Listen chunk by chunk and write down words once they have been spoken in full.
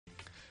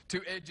To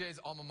AJ's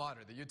alma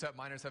mater, the UTEP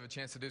Miners have a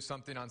chance to do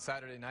something on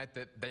Saturday night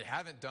that they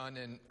haven't done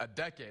in a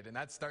decade, and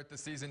that's start the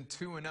season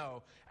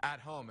 2-0 at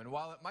home. And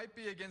while it might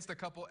be against a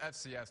couple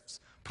FCS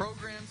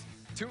programs,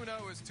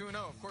 2-0 is 2-0.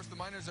 Of course, the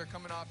Miners are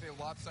coming off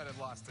a lopsided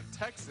loss to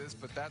Texas,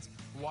 but that's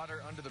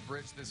water under the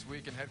bridge this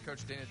week, and head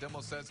coach Dana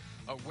Dimmel says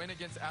a win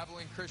against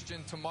Abilene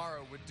Christian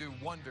tomorrow would do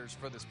wonders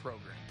for this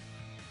program.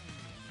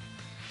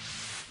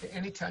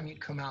 Anytime you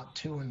come out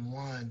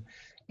 2-1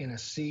 in a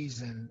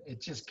season,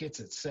 it just gets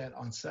it set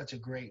on such a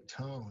great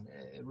tone.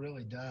 It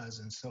really does.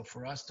 And so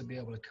for us to be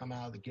able to come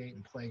out of the gate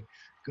and play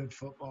good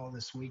football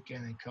this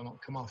weekend and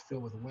come off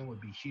field with a win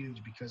would be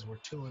huge, because we're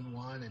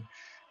 2-1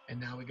 and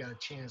now we got a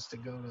chance to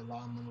go to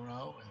La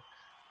Monroe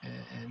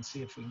and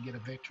see if we can get a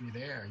victory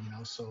there.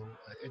 So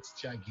it's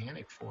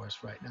gigantic for us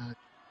right now.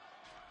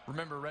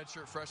 Remember,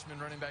 redshirt freshman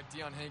running back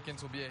Deion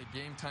Hankins will be a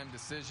game-time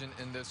decision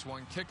in this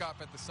one.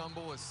 Kickoff at the Sun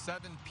Bowl is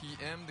 7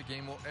 p.m. The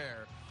game will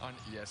air on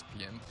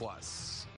ESPN+.